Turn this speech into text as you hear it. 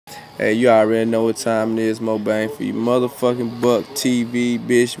Hey, you already know what time it is, Mo Bang for you motherfucking Buck TV,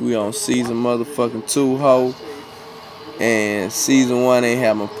 bitch. We on season motherfucking 2, ho. And season 1 ain't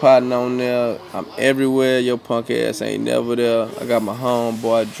have my partner on there. I'm everywhere, your punk ass ain't never there. I got my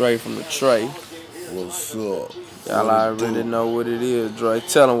homeboy Dre from the Tray. What's up? Y'all already know what it is, Dre.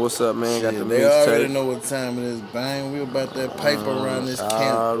 Tell them what's up, man. Shit, got the they mixtape. already know what time it is, bang. We about that paper around this camp.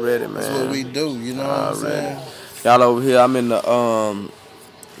 Already, man. That's what we do, you know what I'm saying? Y'all over here, I'm in the,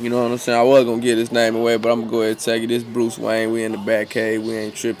 you know what I'm saying? I was gonna get his name away, but I'm gonna go ahead and take it. This Bruce Wayne. We in the back cave. We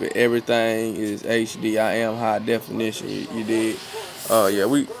ain't tripping. Everything is HD. I am high definition. You did. Yeah,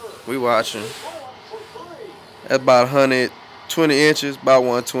 we watching. That's about 120 inches, about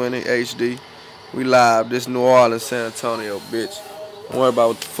 120 HD. We live. This New Orleans, San Antonio, bitch. Don't worry about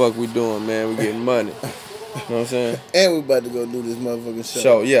what the fuck we doing, man. We getting money. You know what I'm saying? And we about to go do this motherfucking show.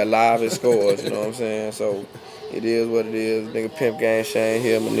 So, yeah, live and scores, you know what I'm saying? So, it is what it is. Nigga Pimp Gang Shane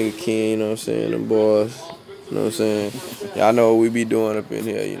here, my nigga King, you know what I'm saying? Them boys, you know what I'm saying? Y'all know what we be doing up in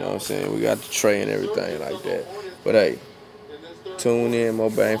here, you know what I'm saying? We got the tray and everything like that. But, hey, tune in, Mo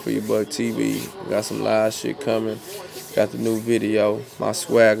Bang for your Buck TV. We got some live shit coming. Got the new video, my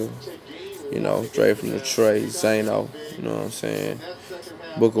swagger. You know, Dre from the Tray, Zano, you know what I'm saying?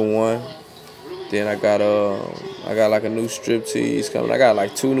 Booker 1. Then I got like a new strip tease coming. I got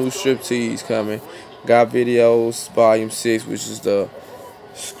like 2 new strip tees coming. Got videos, volume 6, which is the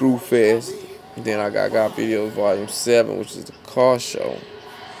Screw Fest. Then I got videos volume 7, which is the car show.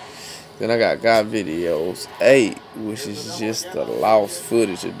 Then I got videos 8, which is just the lost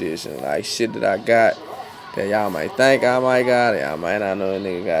footage edition. Like shit that I got that y'all might think I might got it. I might not know a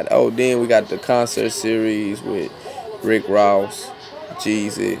nigga got it. Oh, then we got the concert series with Rick Ross,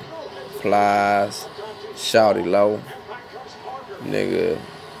 Jeezy, Plies, Shouty Low, nigga,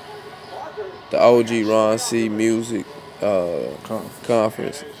 the OG Ron C Music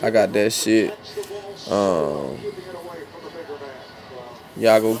conference. I got that shit. Y'all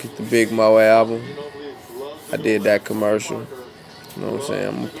go get the Big Mo album. I did that commercial. You know what I'm saying?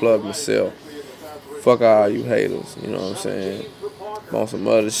 I'm gonna plug myself. Fuck all you haters. You know what I'm saying? I'm on some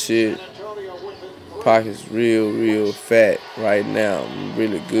other shit. Pockets real fat right now. I'm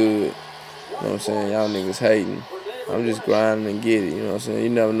really good. You know what I'm saying? Y'all niggas hating. I'm just grinding and get it. You know what I'm saying? You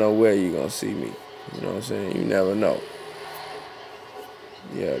never know where you gonna see me. You know what I'm saying? You never know.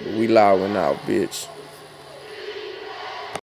 Yeah, but we loud and out, bitch.